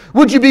do.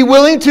 Would you be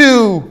willing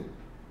to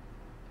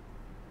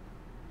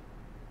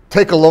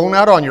take a loan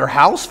out on your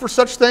house for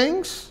such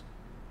things?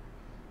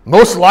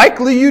 Most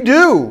likely you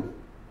do.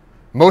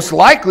 Most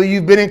likely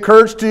you've been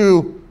encouraged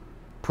to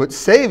put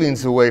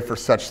savings away for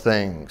such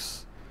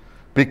things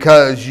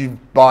because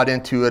you've bought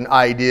into an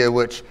idea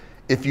which,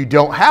 if you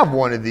don't have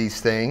one of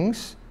these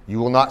things, you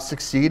will not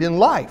succeed in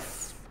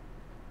life.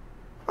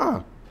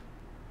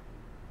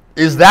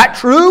 Is that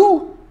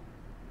true?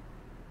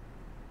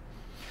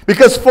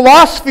 Because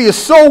philosophy is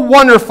so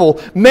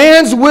wonderful.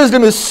 Man's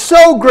wisdom is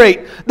so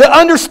great. The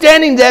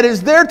understanding that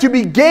is there to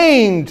be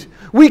gained,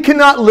 we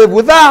cannot live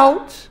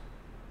without.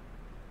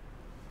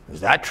 Is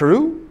that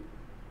true?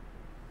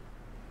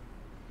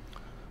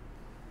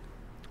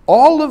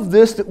 All of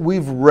this that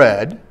we've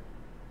read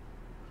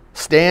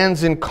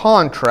stands in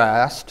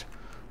contrast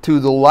to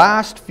the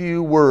last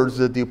few words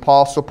that the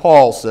Apostle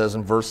Paul says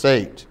in verse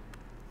 8.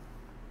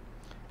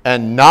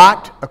 And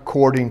not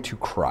according to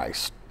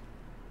Christ.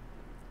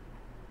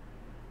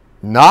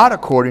 Not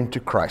according to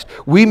Christ.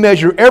 We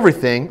measure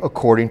everything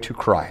according to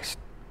Christ.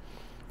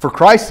 For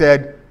Christ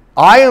said,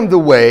 I am the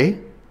way,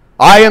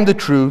 I am the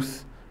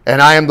truth,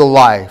 and I am the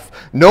life.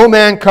 No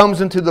man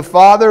comes into the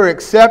Father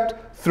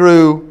except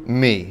through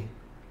me.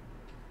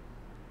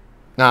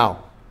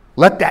 Now,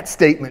 let that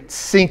statement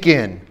sink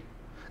in.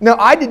 Now,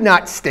 I did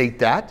not state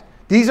that.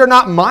 These are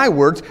not my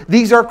words.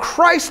 These are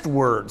Christ's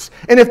words.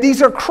 And if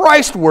these are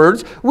Christ's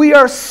words, we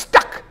are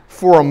stuck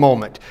for a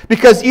moment.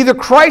 Because either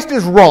Christ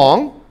is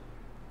wrong,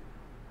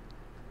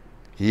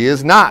 He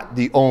is not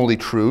the only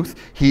truth,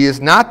 He is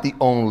not the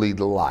only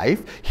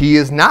life, He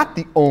is not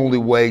the only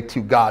way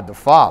to God the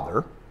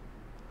Father,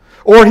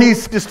 or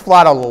He's just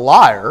flat out a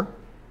liar,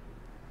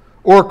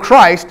 or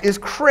Christ is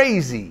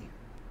crazy.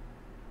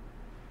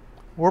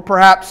 Or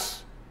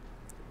perhaps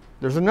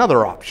there's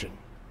another option.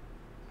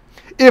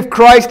 If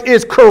Christ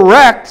is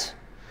correct,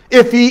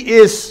 if He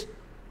is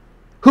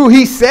who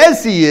He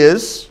says He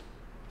is,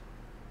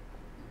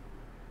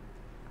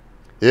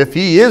 if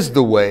He is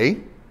the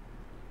way,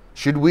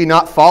 should we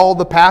not follow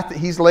the path that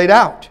He's laid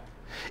out?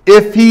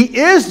 If He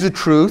is the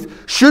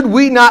truth, should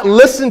we not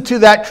listen to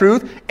that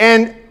truth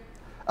and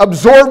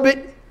absorb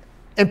it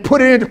and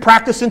put it into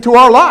practice into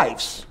our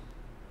lives?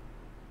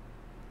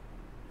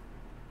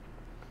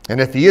 And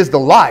if He is the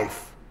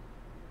life,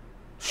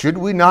 should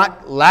we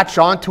not latch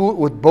onto it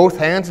with both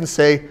hands and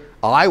say,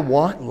 I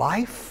want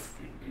life?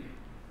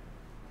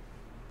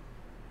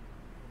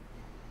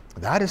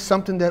 That is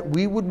something that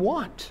we would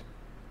want.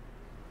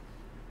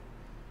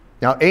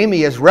 Now,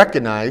 Amy has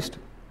recognized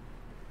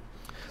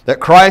that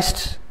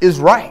Christ is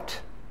right.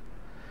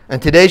 And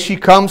today she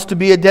comes to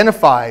be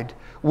identified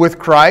with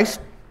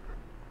Christ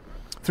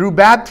through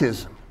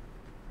baptism.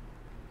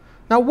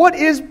 Now, what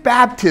is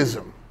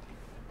baptism?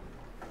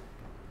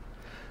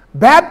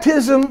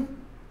 Baptism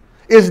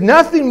is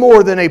nothing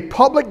more than a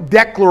public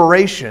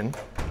declaration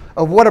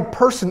of what a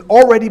person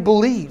already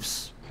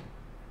believes.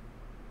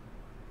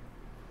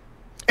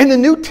 In the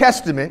New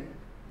Testament,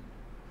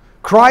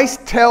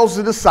 Christ tells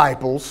the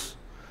disciples,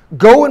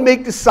 go and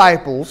make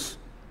disciples,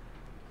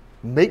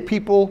 make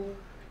people,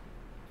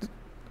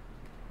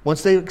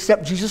 once they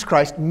accept Jesus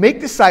Christ,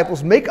 make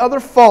disciples, make other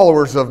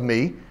followers of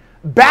me,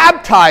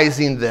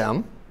 baptizing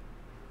them,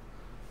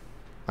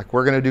 like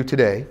we're going to do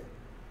today,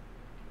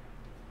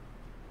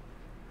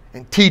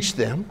 and teach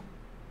them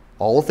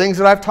all the things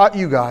that I've taught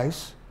you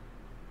guys.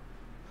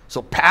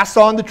 So pass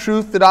on the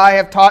truth that I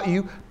have taught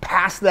you.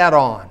 Pass that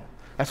on.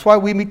 That's why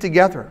we meet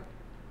together.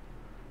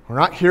 We're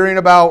not hearing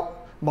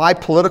about my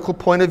political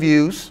point of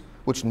views,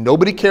 which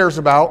nobody cares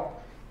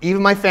about.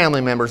 Even my family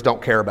members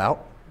don't care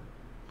about.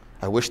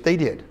 I wish they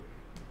did.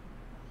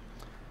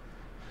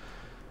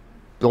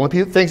 The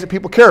only things that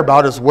people care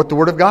about is what the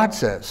Word of God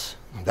says.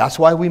 That's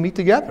why we meet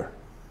together.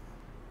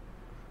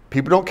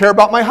 People don't care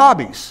about my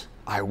hobbies.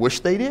 I wish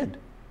they did.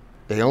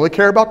 They only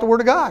care about the Word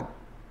of God.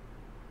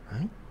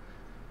 Right?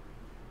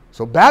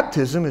 So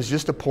baptism is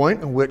just a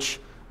point in which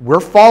we're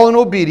following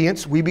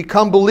obedience. We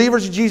become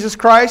believers of Jesus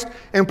Christ.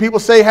 And people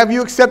say, have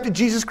you accepted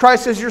Jesus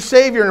Christ as your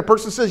Savior? And a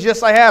person says,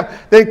 yes, I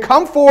have. Then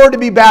come forward to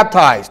be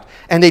baptized.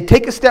 And they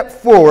take a step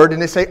forward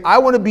and they say, I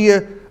want to be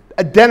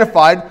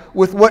identified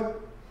with what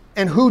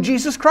and who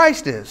Jesus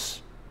Christ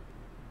is.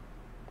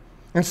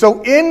 And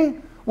so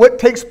in what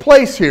takes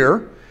place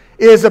here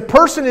is a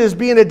person is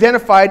being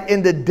identified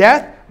in the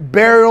death,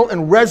 burial,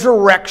 and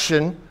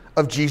resurrection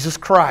of Jesus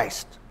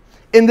Christ.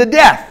 In the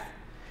death,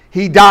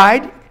 He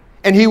died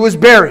and He was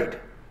buried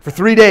for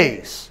 3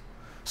 days.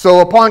 So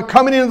upon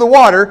coming into the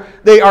water,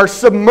 they are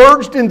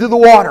submerged into the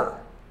water.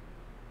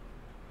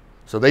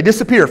 So they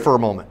disappear for a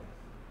moment.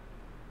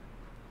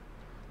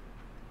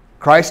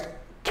 Christ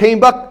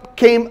came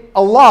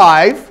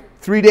alive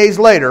 3 days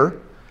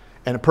later,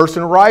 and a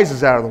person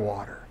arises out of the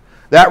water.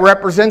 That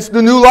represents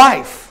the new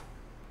life.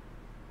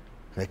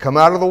 They come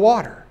out of the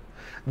water.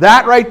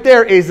 That right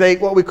there is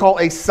what we call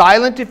a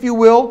silent, if you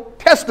will,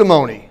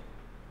 testimony.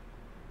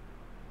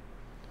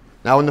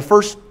 Now, when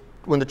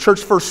the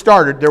church first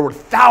started, there were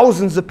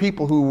thousands of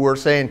people who were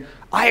saying,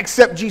 I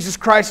accept Jesus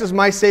Christ as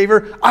my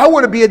Savior. I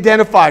want to be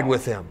identified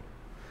with Him.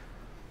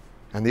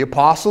 And the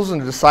apostles and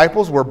the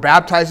disciples were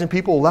baptizing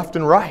people left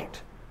and right.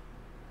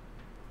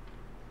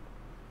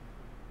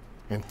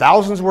 And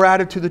thousands were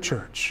added to the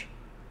church.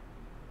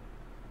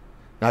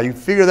 Now you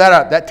figure that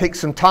out. That takes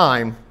some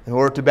time in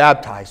order to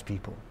baptize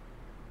people.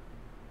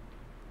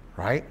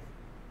 Right?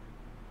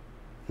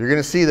 You're going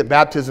to see that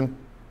baptism,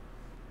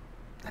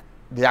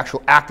 the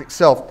actual act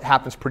itself,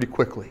 happens pretty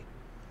quickly.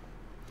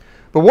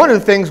 But one of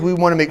the things we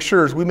want to make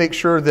sure is we make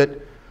sure that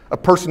a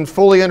person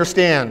fully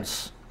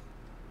understands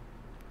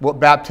what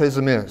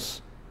baptism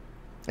is.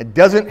 It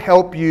doesn't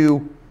help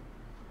you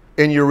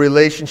in your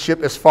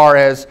relationship as far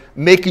as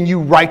making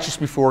you righteous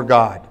before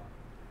God.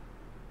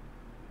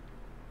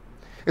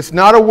 It's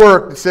not a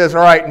work that says,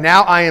 all right,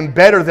 now I am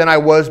better than I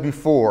was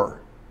before.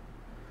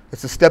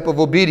 It's a step of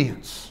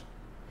obedience.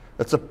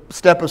 It's a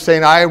step of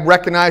saying, I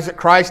recognize that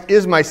Christ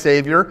is my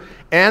Savior,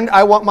 and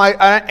I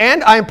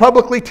am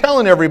publicly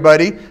telling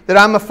everybody that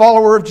I'm a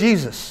follower of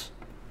Jesus.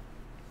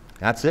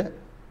 That's it.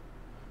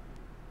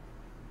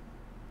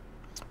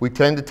 We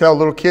tend to tell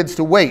little kids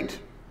to wait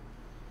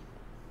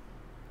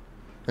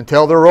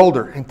until they're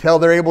older, until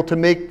they're able to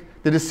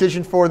make the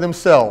decision for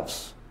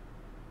themselves.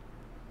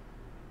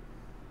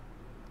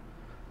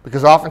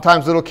 Because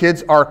oftentimes little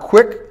kids are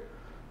quick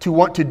to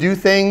want to do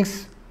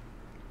things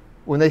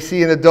when they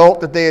see an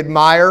adult that they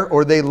admire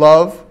or they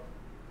love.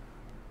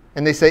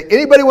 And they say,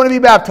 anybody want to be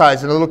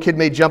baptized? And a little kid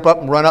may jump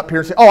up and run up here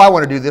and say, oh, I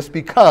want to do this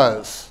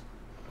because.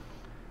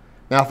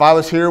 Now, if I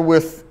was here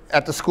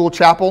at the school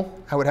chapel,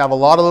 I would have a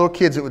lot of little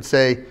kids that would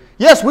say,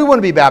 yes, we want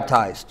to be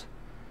baptized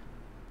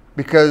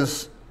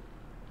because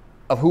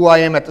of who I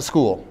am at the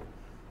school.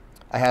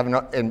 I have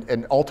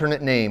an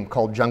alternate name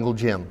called Jungle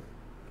Jim.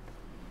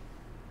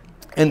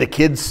 And the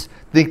kids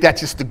think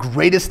that's just the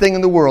greatest thing in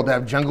the world to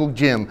have Jungle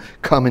Jim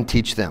come and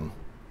teach them.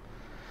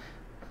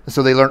 And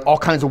so they learn all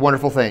kinds of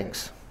wonderful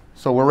things.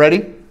 So we're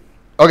ready?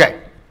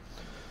 Okay.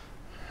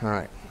 All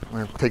right. I'm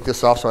going to take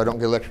this off so I don't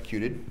get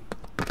electrocuted.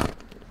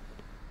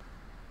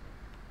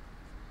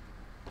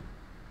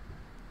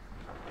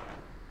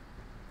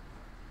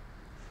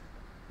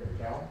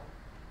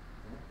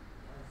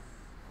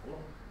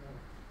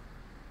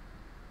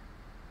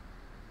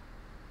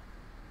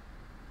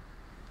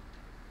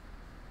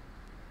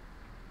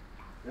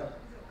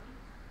 Yep.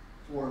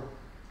 It's warm.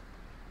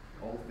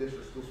 All the fish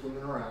are still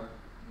swimming around.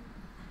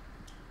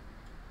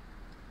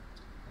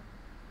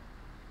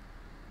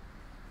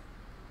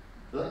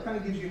 So that kind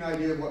of gives you an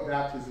idea of what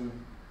baptism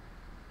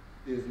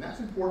is, and that's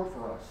important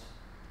for us.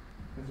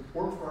 It's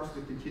important for us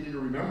to continue to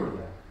remember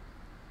that,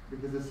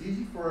 because it's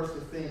easy for us to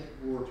think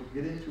or to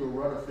get into a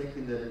rut of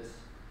thinking that it's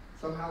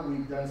somehow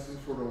we've done some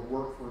sort of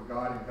work for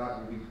God and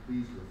God will be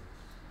pleased with us.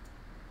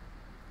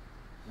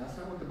 And that's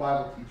not what the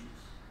Bible teaches.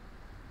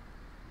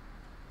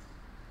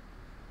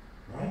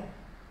 Right?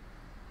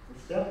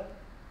 First step.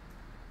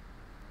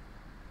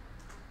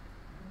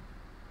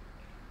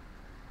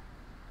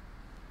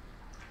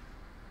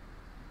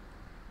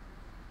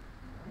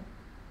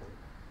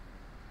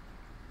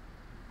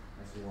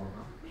 Nice and warm,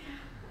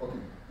 huh? Okay.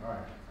 All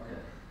right.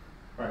 Okay.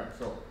 All right.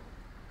 So,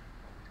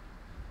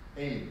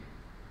 Amy,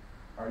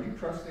 are you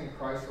trusting in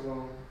Christ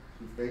alone,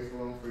 through faith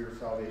alone, for your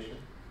salvation?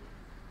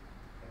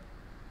 Okay.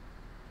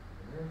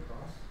 There,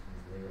 cross.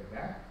 Lay it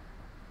back.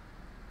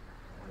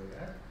 Lay it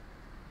back.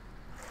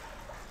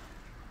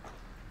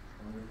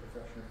 On your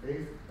profession of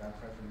faith,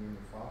 baptized in the name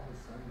of the Father, the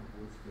Son, and the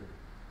Holy Spirit.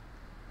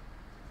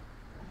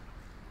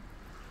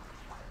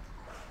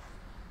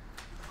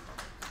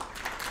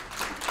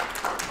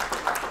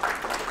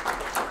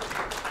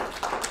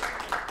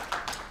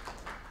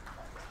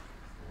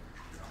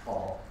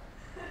 Paul.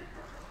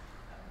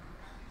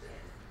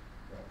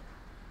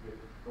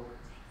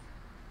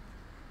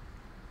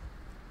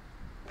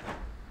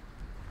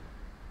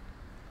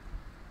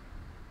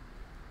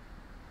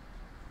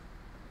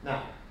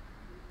 Now,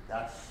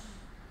 that's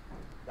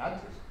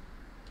baptism.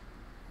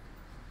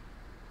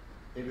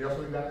 Anybody else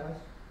want to be baptized?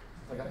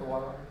 Since I got the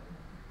water on here?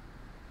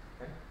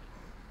 Okay.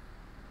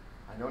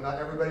 I know not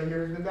everybody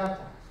here has been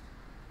baptized.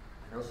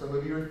 I know some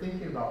of you are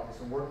thinking about this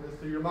and working this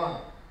through your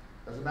mind.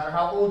 Doesn't matter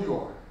how old you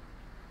are.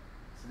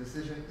 It's a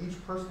decision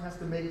each person has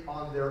to make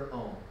on their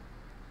own.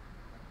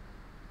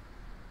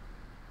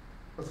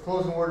 Let's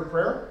close in a word of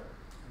prayer.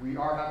 We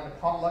are having a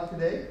potluck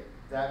today.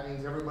 That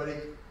means everybody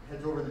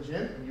heads over to the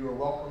gym, and you are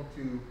welcome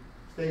to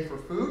stay for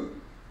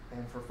food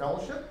and for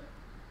fellowship.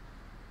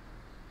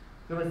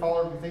 Heavenly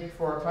Father, we thank you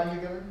for our time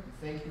together.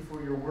 We thank you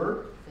for your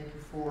word. Thank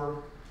you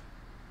for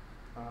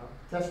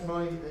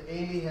testimony that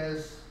Amy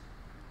has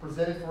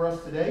presented for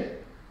us today.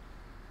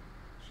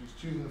 She's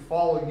choosing to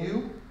follow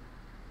you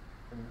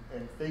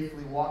and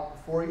faithfully walk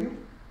before you.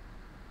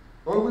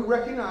 Lord, we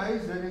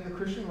recognize that in the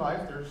Christian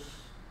life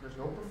there's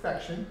no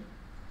perfection.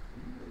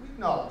 We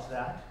acknowledge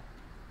that.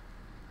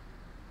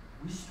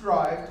 We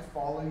strive to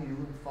follow you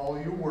and follow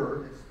your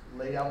word that's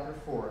laid out there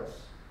for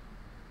us.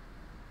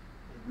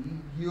 And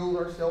we yield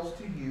ourselves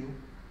to you.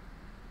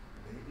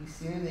 May it be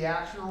seen in the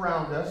action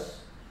around us,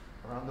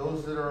 around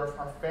those that are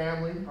our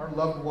family, our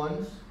loved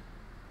ones,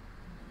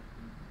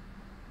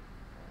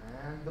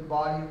 and the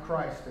body of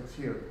Christ that's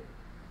here.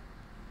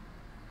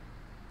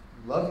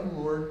 We love you,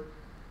 Lord.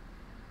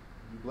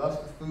 You bless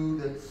the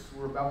food that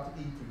we're about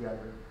to eat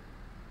together.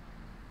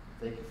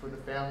 Thank you for the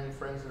family and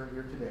friends that are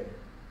here today.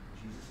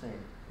 In Jesus' name,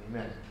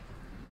 amen.